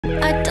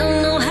I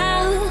don't know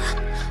how,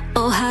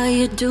 oh how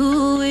you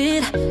do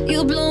it.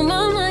 You blow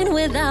my mind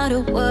without a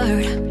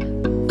word.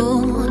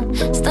 Ooh,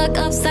 stuck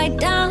upside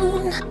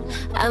down,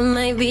 I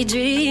might be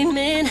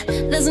dreaming.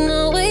 There's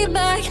no way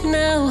back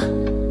now.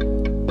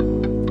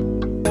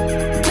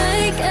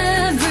 Take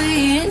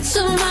every inch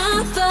of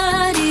my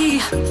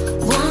body,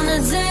 wanna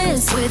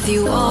dance with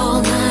you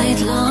all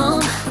night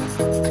long.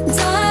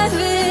 Dive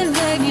in,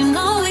 babe, you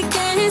know we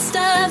can't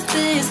stop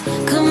this.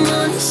 Come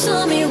on and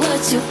show me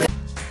what you got.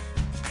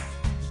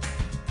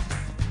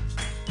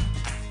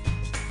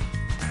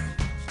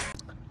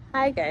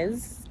 Hi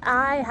guys,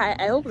 I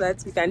hope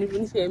that you can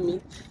even hear me.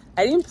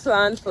 I didn't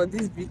plan for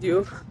this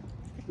video.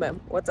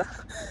 Water.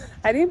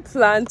 I didn't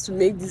plan to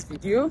make this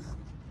video,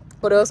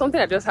 but there was something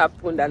that just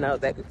happened and I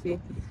was like, okay,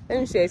 let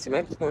me share it to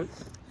my phone.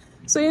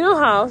 So you know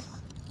how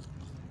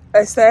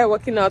I started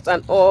working out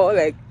and all,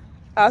 like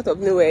out of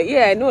nowhere.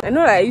 Yeah, I know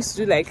that I used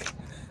to do like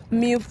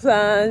meal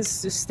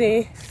plans to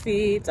stay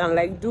fit and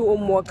like do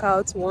home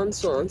workouts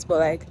once, but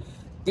like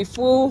the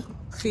full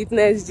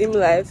fitness gym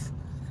life,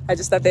 I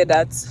just started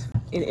that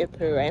in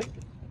April, right?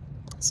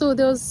 So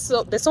there's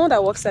someone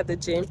that works at the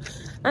gym,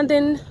 and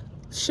then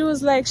she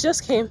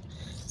just came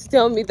to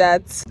tell me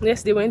that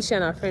yesterday when she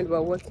and her friend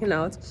were working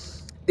out,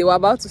 they were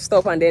about to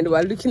stop and then they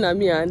were looking at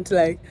me and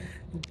like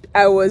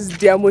I was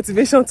their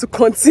motivation to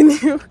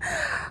continue.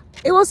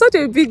 It was such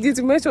a big deal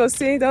to me. She was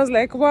saying, I was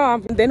like, wow.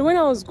 And then when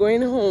I was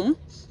going home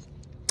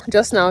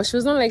just now, she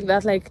was not like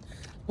that, like,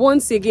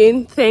 once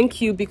again,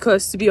 thank you,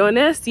 because to be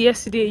honest,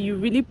 yesterday you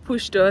really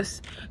pushed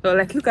us.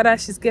 Like, look at her,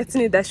 she's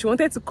getting it, that she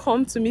wanted to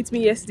come to meet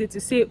me yesterday to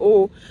say,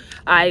 oh,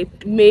 I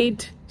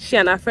made she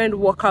and her friend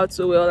work out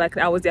so well, like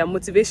I was their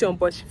motivation,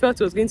 but she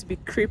felt it was going to be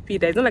creepy.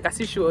 That it's not like as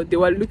if they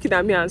were looking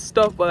at me and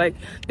stuff, but like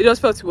they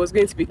just felt it was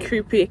going to be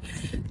creepy.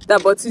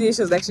 But today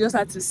she was like, she just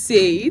had to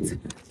say it.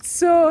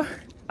 So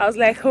I was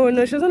like, oh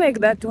no, she wasn't like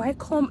that. Do I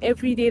come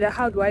every day? That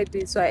how do I do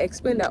it? So I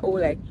explained that, oh,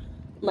 like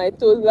my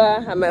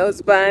toddler and my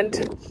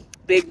husband,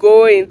 they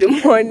go in the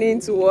morning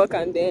to work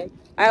and then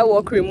I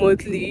work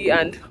remotely,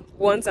 and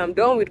once I'm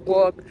done with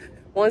work,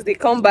 once they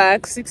come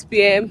back 6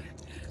 p.m,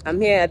 I'm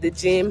here at the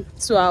gym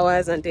 2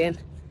 hours and then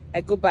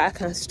I go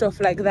back and stuff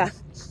like that.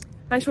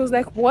 And she was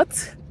like,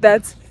 what?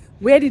 That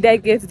where did I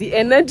get the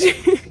energy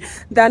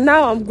that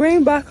now I'm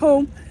going back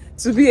home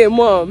to be a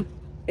mom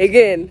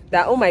again?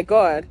 That, oh my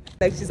god,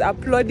 like she's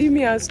applauding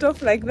me and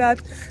stuff like that.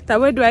 That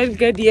where do I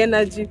get the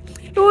energy?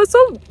 It was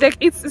so like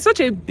it's such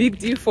a big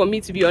deal for me,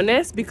 to be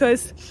honest,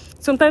 because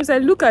sometimes I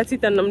look at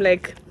it and I'm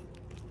like,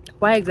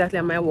 why exactly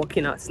am I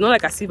working out? It's not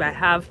like as if I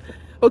have,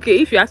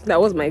 okay, if you ask me that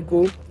was my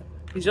goal,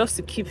 it's just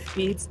to keep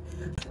fit.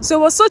 So it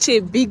was such a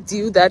big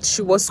deal that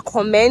she was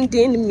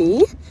commending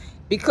me,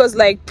 because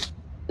like,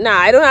 nah,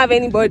 I don't have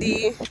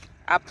anybody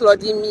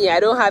applauding me. I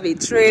don't have a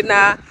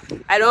trainer,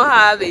 I don't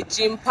have a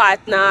gym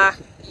partner,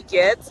 you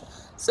get?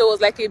 So it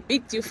was like a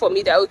big deal for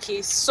me that,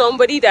 okay,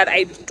 somebody that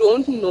I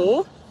don't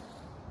know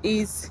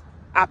is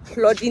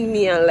applauding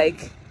me and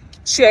like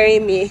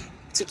cheering me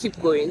to keep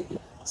going.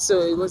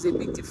 So it was a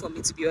big deal for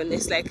me, to be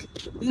honest. Like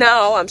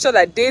now I'm sure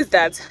that days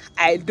that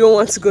I don't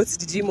want to go to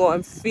the gym or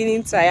I'm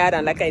feeling tired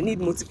and like I need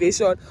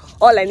motivation,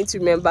 all I need to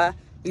remember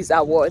is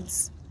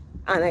awards,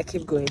 and I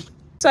keep going.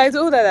 So I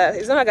told her that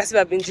it's not like as if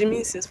I've been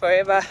gymming since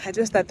forever. I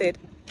just started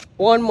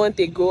 1 month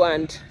ago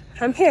and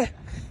I'm here,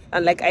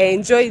 and like I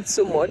enjoy it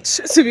so much.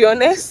 To be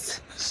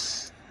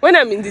honest, when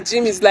I'm in the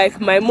gym, it's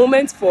like my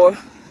moment for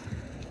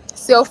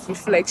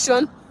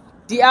self-reflection.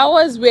 The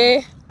hours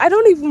where I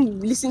don't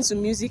even listen to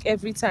music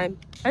every time.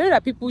 I know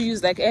that people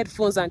use like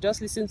headphones and just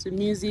listen to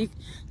music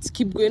to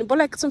keep going, but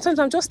like sometimes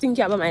I'm just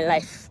thinking about my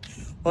life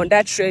on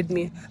that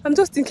treadmill. I'm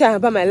just thinking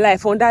about my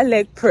life on that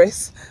leg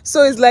press.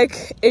 So it's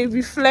like a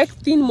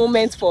reflecting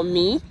moment for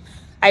me.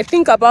 I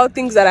think about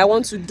things that I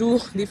want to do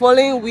the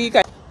following week.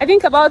 I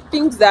think about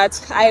things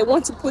that I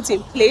want to put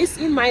in place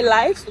in my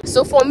life.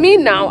 So for me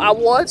now,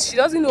 awards, she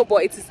doesn't know,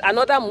 but it is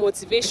another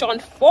motivation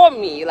for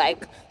me.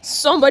 Like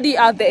somebody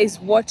out there is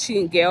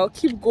watching, girl,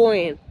 keep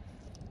going.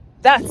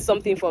 That's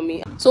something for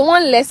me. So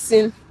one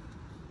lesson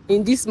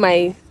in this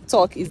my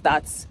talk is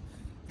that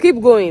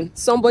keep going.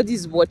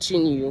 Somebody's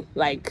watching you.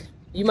 Like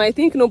you might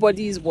think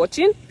nobody is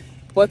watching,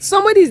 but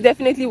somebody is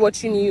definitely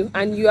watching you,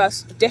 and you are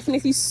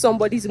definitely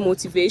somebody's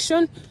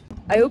motivation.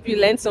 I hope you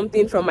learned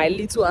something from my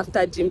little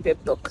after gym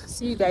pep talk.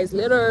 See you guys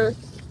later.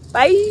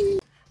 Bye.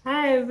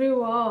 Hi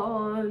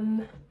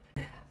everyone.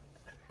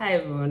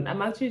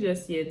 I'm actually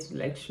just here to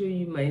like show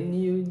you my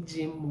new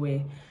gym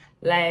wear.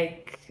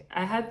 Like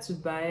I had to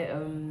buy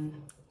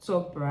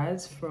top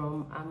bras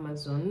from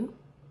Amazon,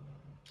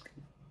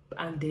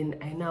 and then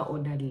I now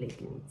ordered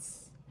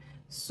leggings.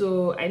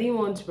 So I didn't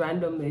want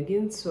random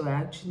leggings, so I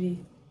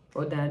actually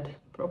ordered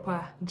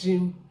proper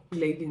gym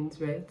leggings,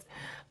 right?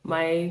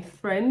 My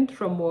friend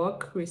from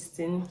work,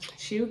 Christine,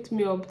 she hooked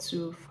me up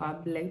to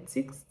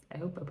Fabletics. I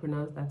hope I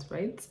pronounced that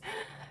right.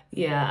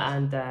 Yeah,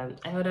 and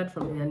I ordered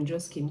from her and it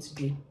just came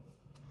today.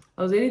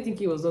 I was really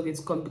thinking it was not going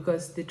to come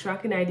because the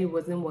tracking ID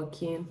wasn't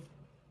working,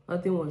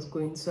 nothing was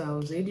going, so I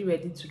was really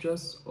ready to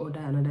just order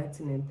another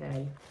thing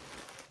entirely.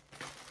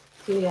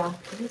 So yeah,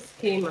 this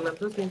came and I'm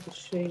just going to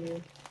show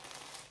you.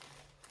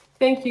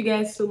 Thank you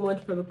guys so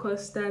much for the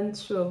constant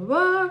show of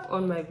love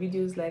on my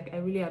videos. Like, I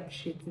really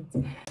appreciate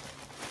it.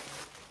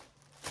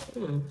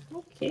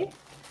 Okay,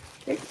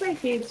 looks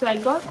like it. So I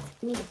got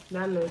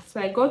so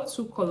I got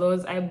two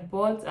colors. I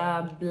bought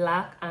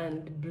black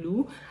and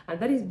blue, and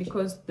that is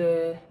because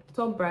the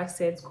top brass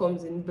set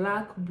comes in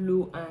black,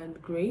 blue, and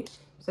gray.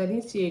 So I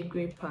didn't see a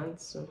gray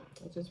pants, so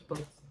I just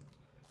bought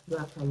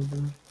black and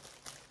blue.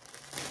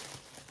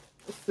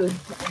 So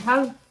I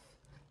have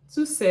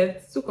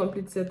two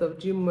complete set of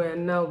gym wear,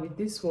 and now with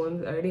this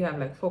one I already have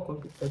like 4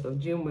 complete set of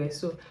gym wear.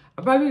 So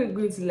I'm probably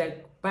going to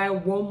like buy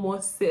one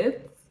more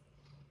set,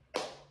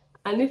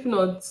 and if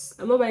not,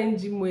 I'm not buying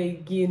gym wear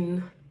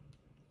again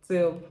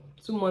till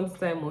 2 months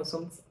time or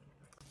something.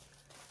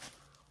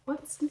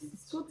 What? This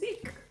is so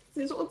thick.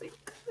 This is so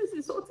thick. This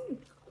is so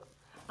thick.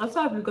 I'm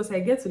so happy because I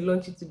get to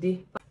launch it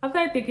today. After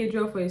I take a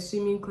draw for a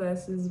swimming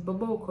classes,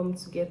 Baba will come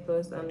to get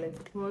us, and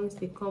like once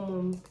they come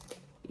home,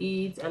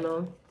 eat and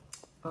all,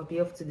 I'll be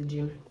off to the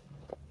gym.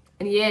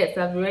 And yes,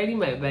 I've been riding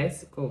my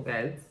bicycle,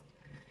 guys.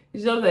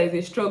 It's just that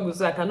it's a struggle,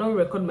 so I cannot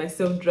record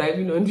myself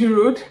driving on the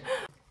road.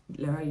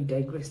 Lara, you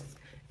digress.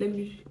 Let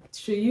me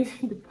show you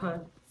the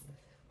pants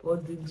or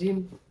the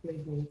gym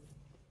leggings.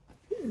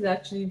 This is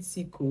actually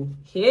Tico.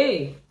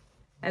 Hey,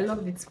 I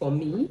love it for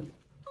me.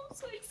 I'm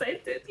so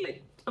excited.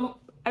 Like,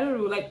 I don't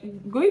know,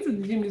 like going to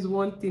the gym is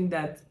one thing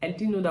that I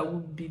didn't know that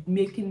would be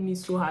making me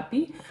so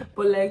happy.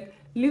 But like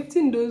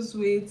lifting those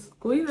weights,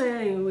 going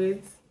higher in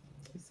weights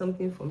is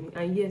something for me.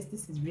 And yes,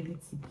 this is really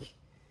thick.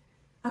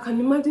 I can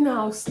imagine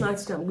how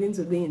snatched I'm going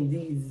to be in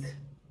these.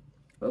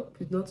 Hope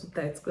it's not too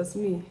tight because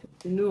me,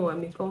 you know,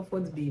 I'm a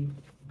comfort babe.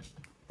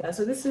 Yeah,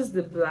 so this is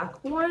the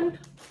black one.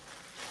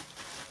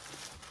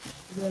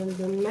 Then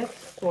the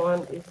next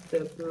one is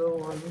the blue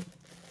one.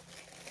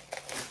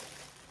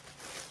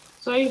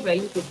 Sorry if I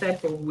look a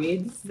type of way.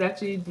 This is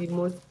actually the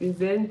most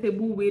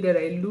presentable way that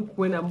I look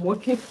when I'm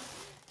working.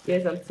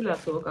 Yes, I'm still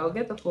at work. I'll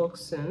get off work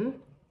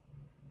soon.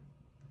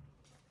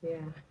 Yeah.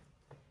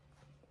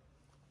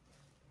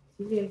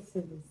 Yes,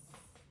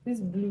 this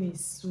blue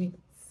is sweet.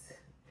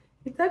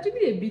 It's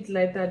actually a bit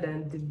lighter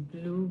than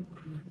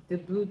the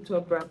blue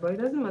top bra, but it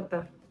doesn't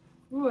matter.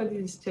 Everybody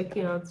is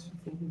checking out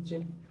in the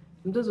gym.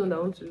 I'm just one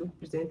that want to look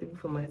presentable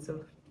for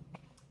myself.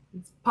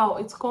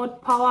 It's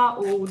called Power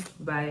Old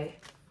by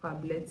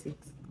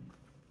Fabletics.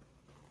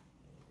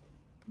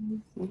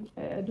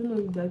 I don't know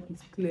if that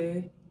is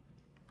clear.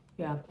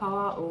 Yeah,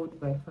 Power Old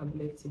by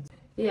Fabletics.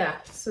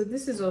 Yeah, so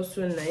this is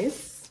also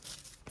nice.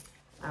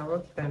 I'll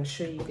work and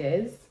show you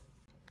guys.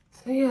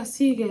 So yeah,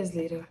 see you guys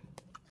later.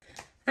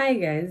 Hi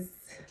guys,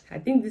 I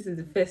think this is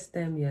the first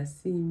time you are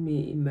seeing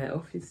me in my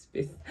office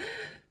space.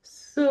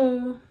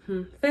 So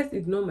first,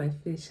 ignore my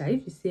face.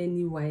 If you see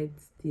any white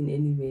thing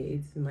anywhere,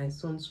 it's my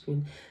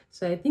sunscreen.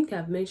 So I think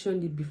I've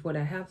mentioned it before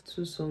that I have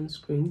 2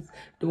 sunscreens,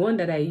 the one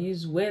that I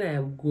use when I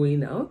am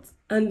going out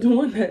and the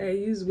one that I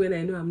use when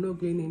I know I'm not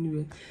going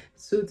anywhere.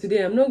 So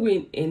today I'm not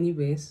going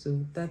anywhere,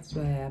 so that's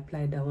why I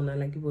applied that one, and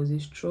like it was a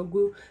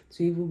struggle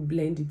to even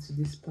blend it to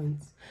this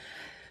point.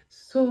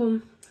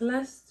 So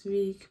last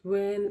week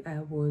when I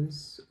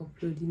was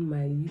uploading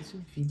my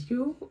YouTube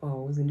video, or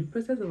I was in the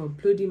process of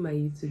uploading my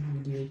YouTube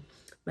video,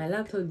 my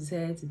laptop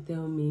decided to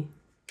tell me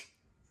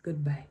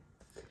goodbye.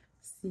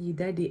 See,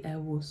 that day I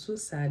was so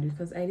sad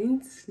because I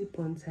didn't sleep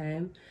on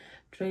time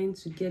trying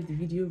to get the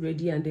video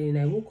ready, and then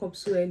I woke up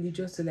so early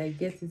just to like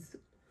get it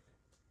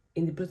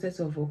in the process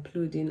of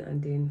uploading,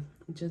 and then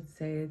it just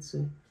decided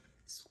to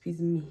squeeze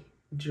me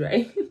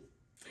dry.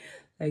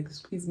 Like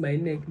squeeze my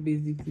neck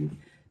basically.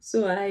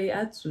 So I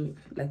had to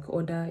like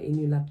order a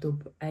new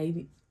laptop.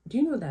 Do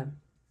you know that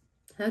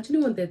I actually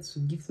wanted to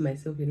gift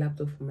myself a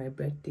laptop for my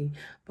birthday,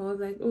 but I was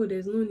like, oh,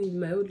 there's no need,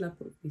 my old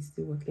laptop is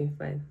still working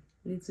fine.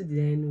 Little did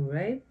I know,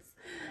 right?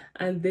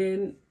 And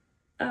then,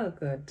 oh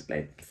god,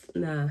 like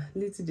nah,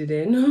 little did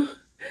I know.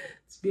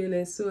 To be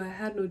honest, so I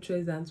had no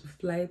choice than to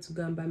fly to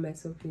go and buy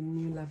myself a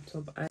new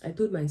laptop. And I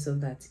told myself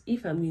that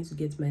if I'm going to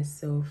get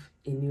myself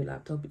a new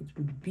laptop, it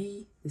would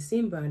be the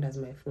same brand as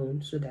my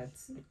phone, so that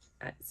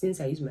since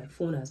I use my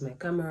phone as my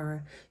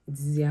camera,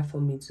 it's easier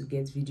for me to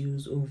get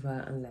videos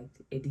over and like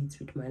edit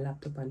with my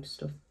laptop and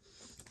stuff.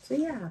 So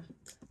yeah,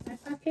 my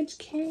package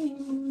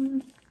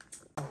came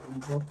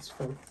box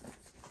from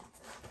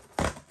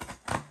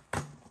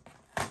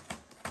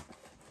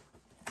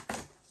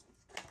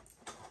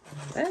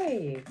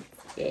hey.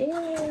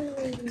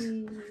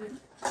 Yay!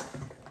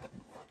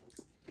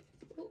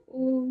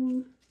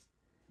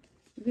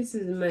 This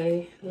is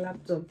my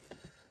laptop.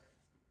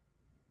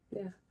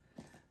 Yeah,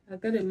 I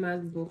got a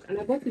MacBook and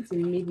I bought it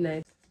in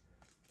midnight.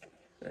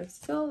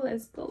 Let's go,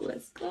 let's go,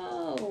 let's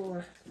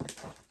go.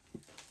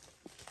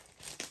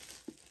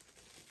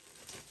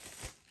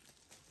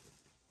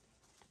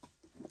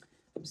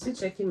 I'm still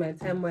checking my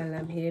time while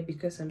I'm here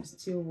because I'm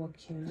still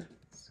working.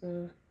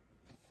 So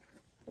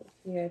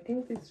yeah, I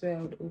think this is where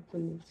I would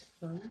open it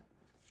from.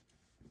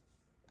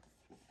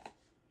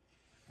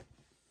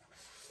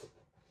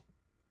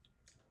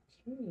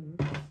 Okay.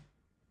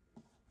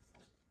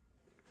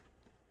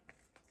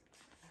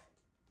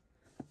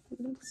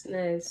 looks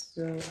nice.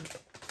 So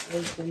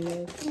like the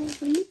midnight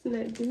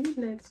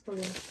color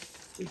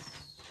is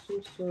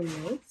so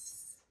nice.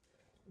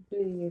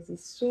 Really, yes,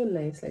 it's so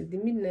nice. Like the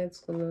midnight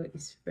color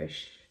is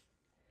fresh.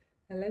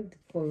 I like the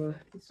color.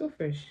 It's so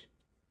fresh.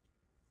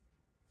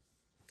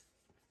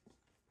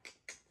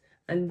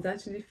 And it's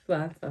actually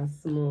flat and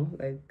small.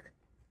 Like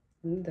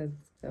that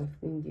can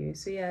fit here.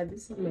 So yeah,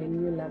 this is my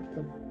new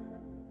laptop.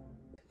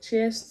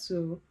 Cheers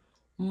to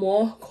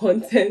more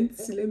content.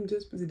 Let me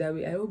just put it that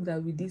way. I hope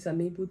that with this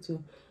I'm able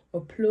to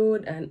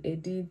upload and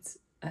edit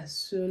as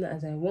soon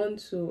as I want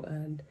to.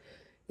 And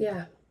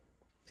yeah,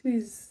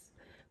 please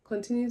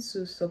continue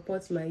to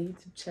support my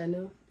YouTube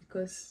channel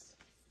because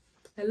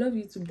I love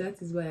YouTube.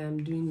 That is why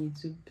I'm doing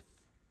YouTube.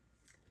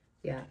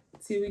 Yeah,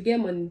 till we get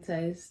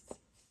monetized,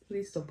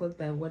 please support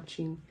by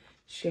watching,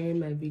 sharing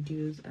my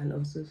videos, and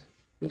also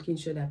making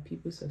sure that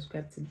people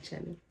subscribe to the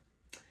channel.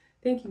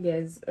 Thank you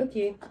guys.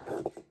 Okay,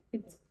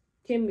 it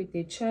came with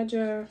a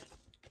charger,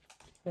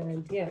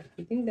 and yeah,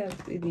 I think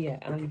that's it. Yeah,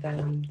 and I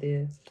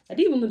didn't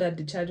even know that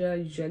the charger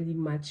usually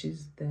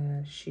matches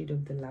the shade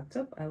of the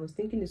laptop. I was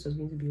thinking this was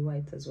going to be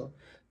white as well.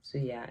 So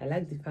yeah, I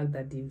like the fact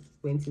that they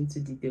went into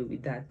detail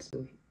with that.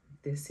 So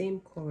the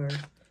same color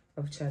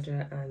of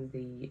charger and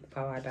the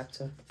power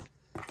adapter,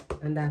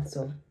 and that's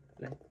all.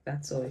 Like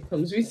that's all it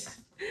comes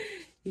with.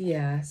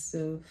 Yeah,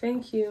 so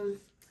thank you.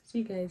 See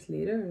you guys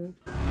later.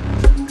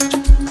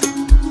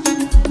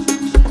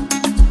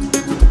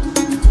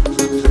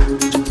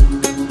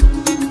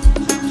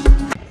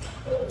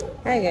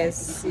 Hi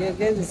guys, your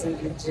girl is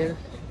in the gym.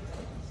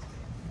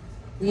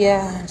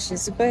 Yeah,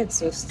 she's super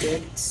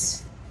exhausted,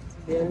 to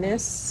be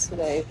honest.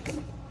 Like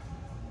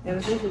I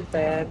was so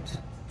tired,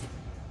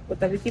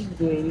 but I will keep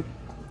going.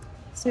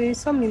 So you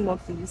saw me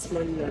mopping this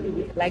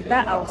morning. Like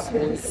that house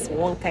was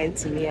one kind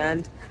to me,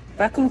 and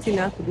vacuum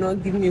cleaner could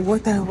not give me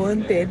what I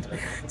wanted.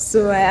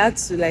 So I had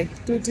to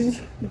like do the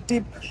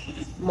deep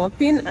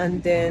mopping,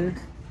 and then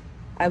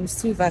I will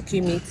still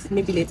vacuum it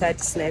maybe later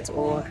this night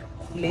or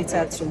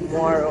later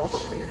tomorrow.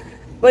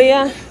 But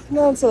yeah,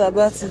 that's all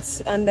about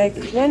it. And like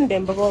when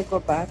then Baba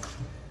got back,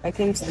 I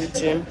came to the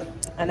gym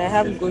and I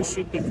have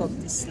grocery pickup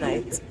this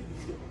night.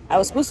 I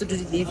was supposed to do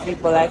the delivery,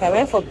 but like I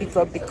went for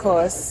pickup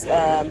because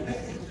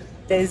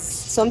there's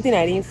something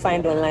I didn't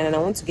find online and I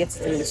want to get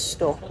it in the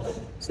store.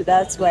 So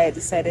that's why I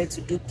decided to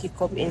do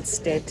pickup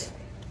instead.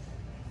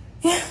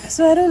 Yeah,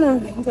 so I don't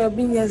know if I'll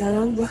bring you guys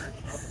along, but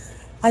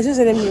I just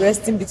let me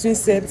rest in between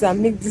sets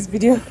and make this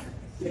video.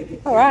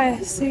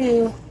 Alright, see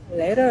you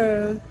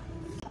later.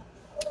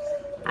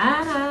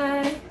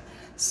 Hi.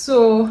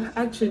 So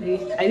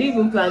actually I didn't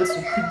even plan to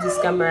pick this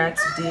camera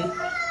today.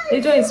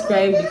 Major is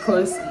crying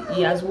because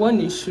he has worn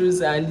his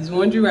shoes and he's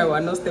wondering why we're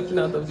not stepping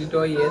out of the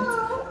door yet.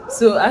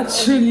 So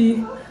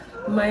actually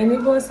my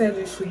neighbor said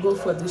we should go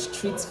for the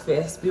street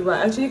first. We were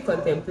actually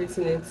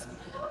contemplating it,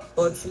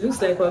 but it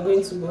looks like we're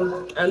going to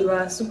go and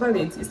we're super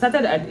late. It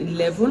started at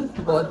 11,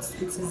 but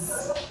it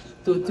is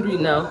to 3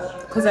 now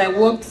because I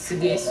worked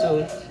today,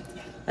 so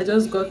I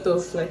just got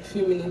off like a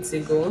few minutes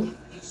ago.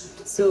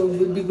 So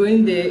we'll be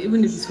going there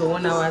even if it's for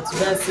 1 hour to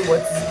go and see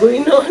what is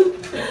going on,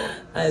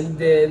 and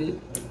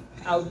then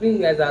I'll bring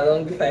you guys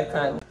along if I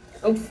can.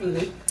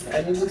 Hopefully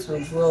I'm able to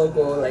vlog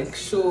or like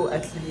show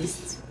at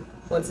least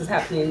what is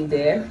happening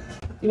there.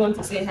 You want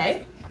to say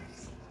hi?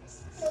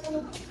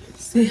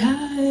 Say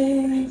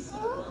hi.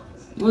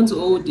 You want to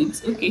hold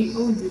it? Okay,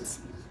 hold it.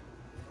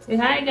 Say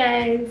hi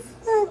guys.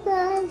 Bye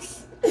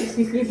guys.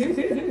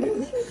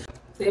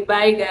 Say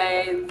bye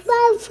guys.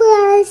 Bye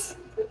guys.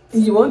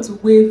 You want to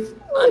wave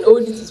and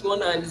hold it with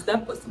one hand, is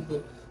that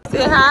possible?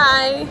 Say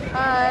hi.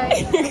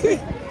 Hi.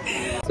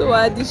 So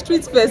at the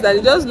street fest and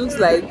it just looks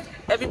like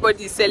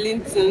everybody is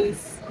selling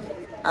things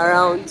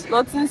around,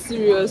 nothing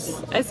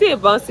serious. I see a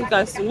bouncing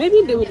castle,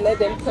 maybe they would let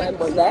them climb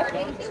on that.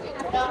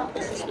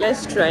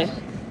 Let's try.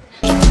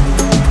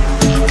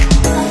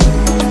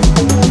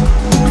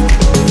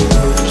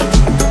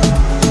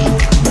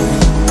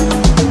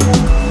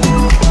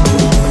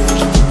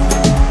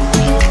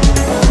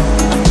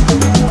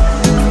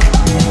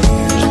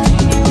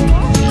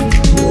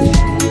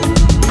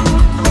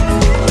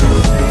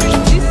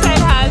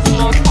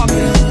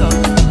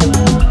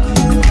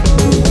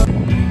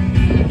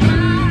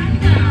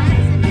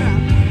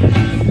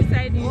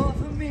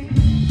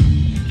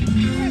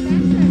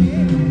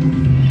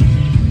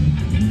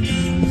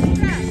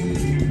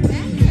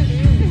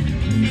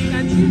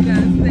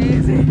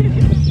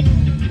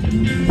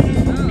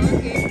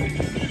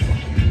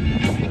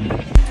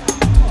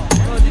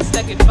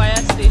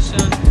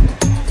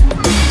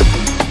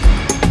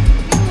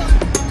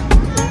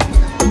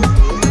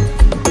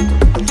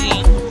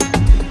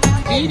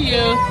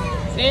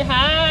 Say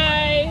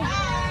hi.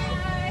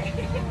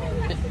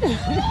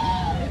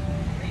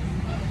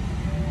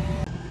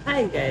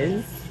 Hi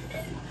guys.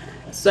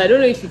 So I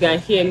don't know if you can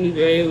hear me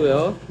very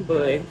well,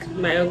 but like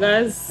my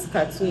Oga's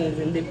cartoon is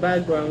in the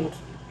background.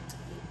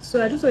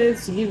 So I just wanted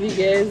to give you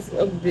guys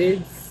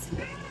updates.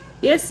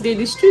 Yesterday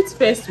the street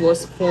fest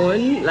was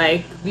fun.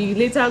 Like we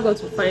later got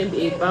to find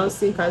a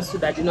bouncing castle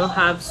that did not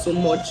have so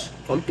much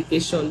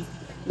complications.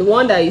 the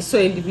one that you saw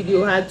in the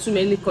video had too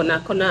many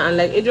corner, and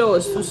like Adrian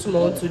was too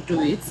small to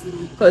do it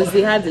because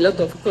they had a lot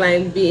of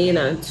climbing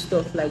and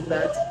stuff like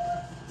that.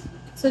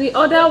 So the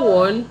other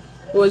one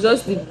was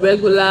just the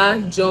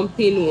regular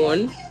jumping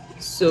one,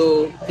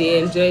 so they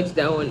enjoyed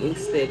that one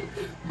instead.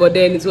 But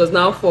then it was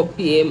now 4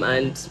 p.m.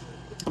 and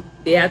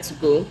they had to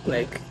go,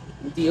 like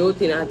the whole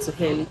thing had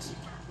to end.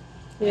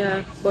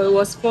 Yeah, but it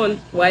was fun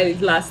while it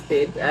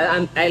lasted.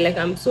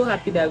 I'm so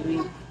happy that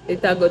we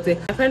later got it.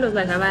 My friend was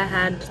like, have I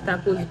had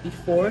tacos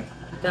before?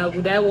 That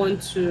would I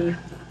want to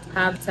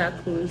have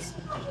tacos?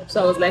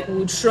 So I was like,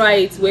 we'll try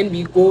it when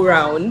we go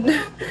round.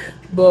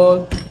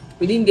 But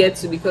we didn't get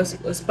to because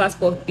it was past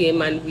 4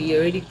 p.m. and we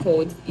already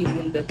called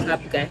even the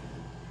cab guy.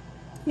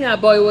 Yeah,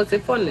 but it was a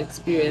fun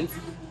experience.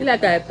 I feel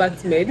like I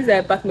packed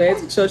my head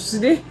to church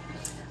today.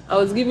 I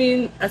was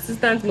giving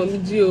assistant mommy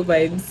Gio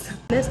vibes.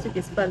 Next week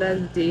is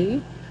Father's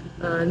Day,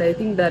 and I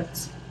think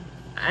that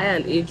I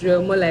and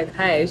Adriel, more like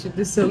I should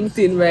do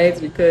something right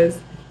because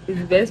he's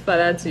the best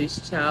father to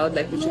his child.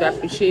 Like, we should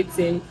appreciate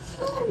him.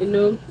 You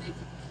know,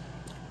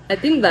 I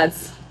think that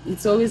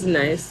it's always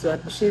nice to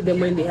appreciate them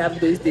when they have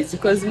those days,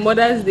 because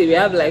Mother's Day we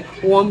have like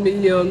 1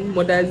 million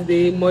Mother's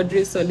Day,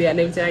 Mother's Sunday, and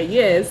everything. And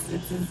yes,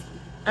 it is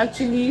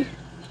actually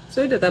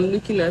sorry that I'm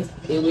looking at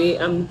a way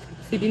I'm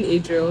feeding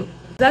Adriel.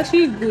 It's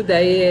actually good that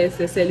yes,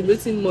 they're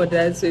celebrating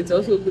mothers, so it's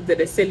also good that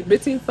they're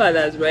celebrating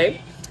fathers,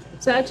 right?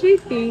 So I actually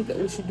think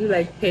we should do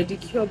like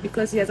pedicure,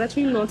 because he has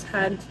actually not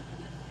had,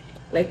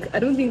 like, I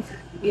don't think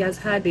he has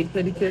had a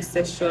pedicure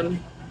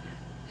session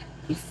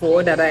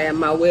before that I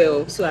am aware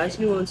of. So I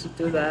actually want to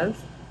do that.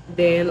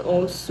 Then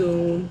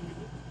also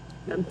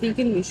I'm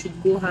thinking we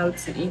should go out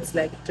to eat,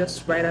 like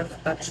just right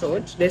after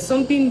church. There's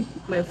something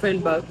my friend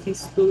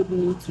Balkis told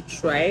me to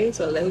try,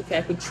 so like, okay,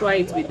 I could try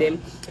it with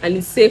them, and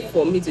it's safe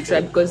for me to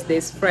try because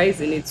there's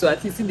fries in it, so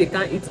at least if they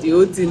can't eat the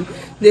whole thing,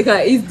 they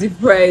can eat the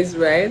fries,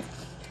 right?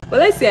 But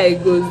let's see how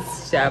it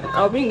goes, sharp.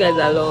 I'll bring you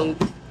guys along.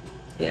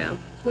 Yeah,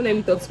 don't let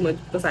me talk too much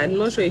because I'm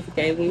not sure if you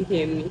can even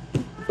hear me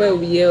before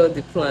we hear all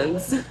the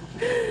plans.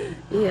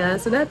 Yeah,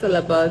 so that's all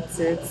about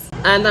it,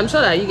 and I'm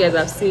sure that you guys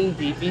have seen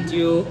the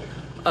video,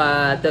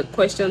 the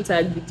question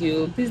tag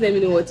video. Please let me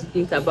know what you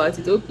think about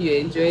it. Hope you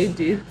enjoyed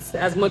it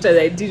as much as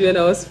I did when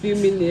I was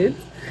filming it,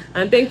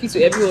 and thank you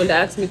to everyone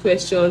that asked me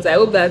questions. I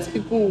hope that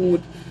people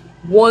would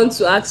want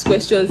to ask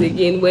questions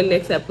again when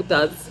next I put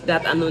out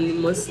that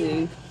anonymous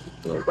link.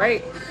 All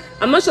right,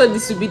 I'm not sure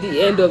this will be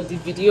the end of the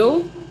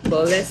video,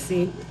 but let's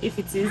see. If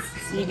it is,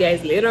 see you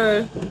guys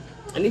later,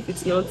 and if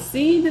it's not,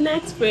 see you in the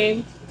next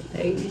frame.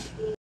 Bye.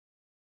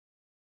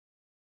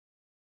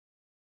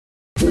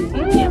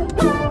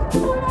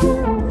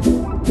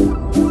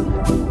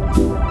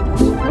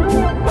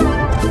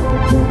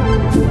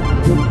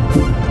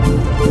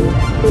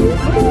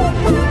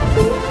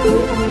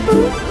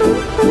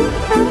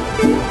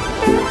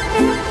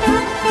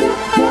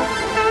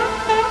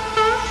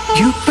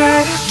 You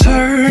better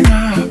turn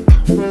up.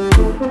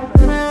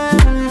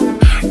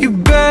 You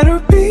better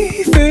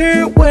be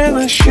there when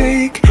I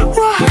shake.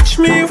 Watch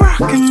me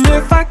rockin'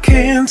 if I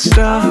can't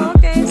stop.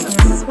 Okay, so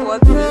this is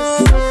what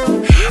this.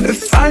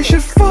 If I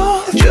should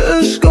fall,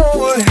 just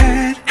go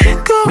ahead.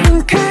 Go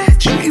and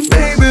catch me,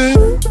 baby.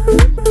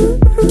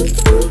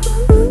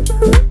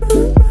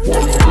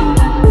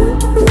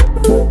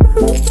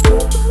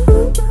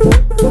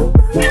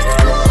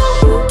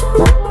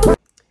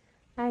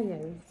 Hi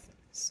guys.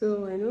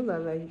 So I know that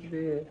like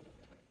the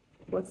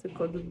what's it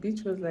called, the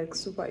beach was like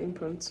super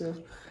impromptu.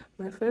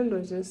 My friend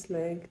was just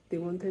like, they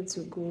wanted to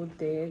go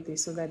there, they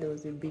saw that there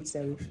was a beach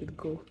that we should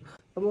go.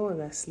 Mama was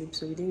asleep,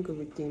 so we didn't go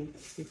with them.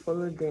 We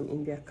followed them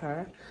in their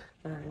car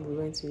and we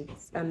went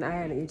with, and I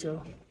and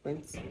Angel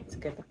went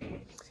together.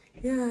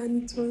 Yeah,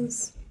 and it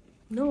was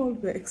not what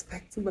we were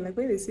expecting, but like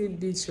when they say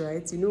beach,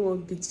 right, you know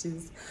what beach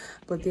is,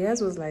 but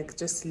theirs was like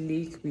just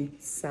lake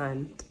with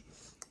sand,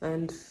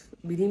 and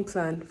we didn't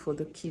plan for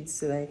the kids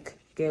to like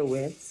get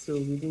wet, so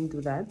we didn't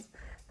do that.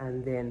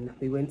 And then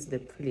we went to the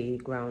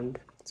playground,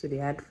 so they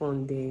had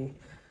fun there,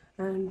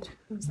 and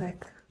I was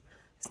like,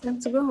 it's time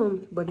to go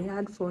home. But they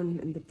had fun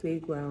in the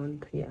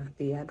playground. Yeah,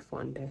 they had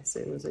fun there, so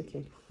it was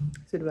okay.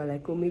 So they were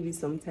like, oh, maybe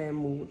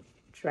sometime we'll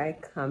try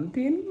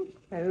camping.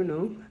 I don't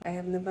know, I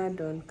have never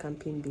done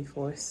camping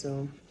before,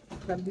 so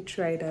probably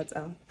try that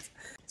out.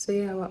 So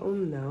yeah, we're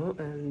home now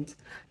and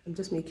I'm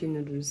just making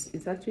noodles.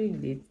 It's actually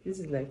late, this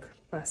is like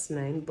past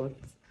 9, but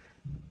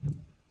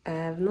I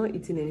have not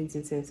eaten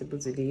anything sensible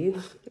today.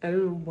 I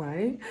don't know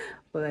why,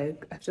 but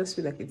like I just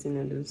feel like eating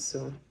noodles,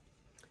 so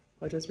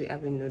I'll just be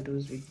having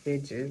noodles with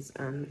veggies,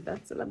 and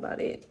that's all about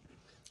it.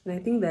 And I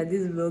think that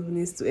this vlog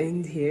needs to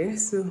end here,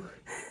 so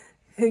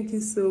thank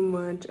you so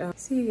much.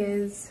 See you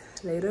guys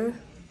later.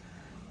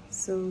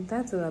 So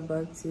that's all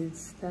about it.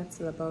 That's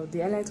all about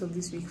the highlight of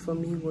this week for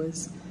me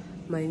was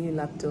my new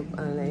laptop,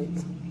 and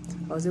like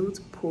I was able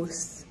to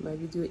post my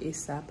video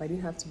ASAP. I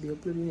didn't have to be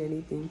uploading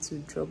anything to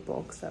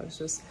Dropbox. I was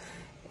just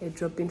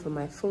dropping from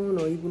my phone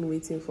or even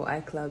waiting for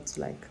iCloud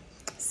to like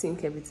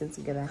sync everything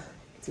together.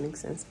 It makes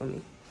sense for me.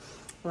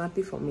 I'm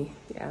happy for me.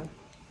 Yeah,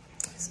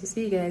 so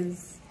see you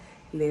guys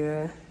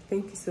later.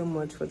 Thank you so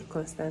much for the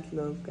constant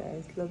love,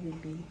 guys. Love you,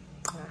 B.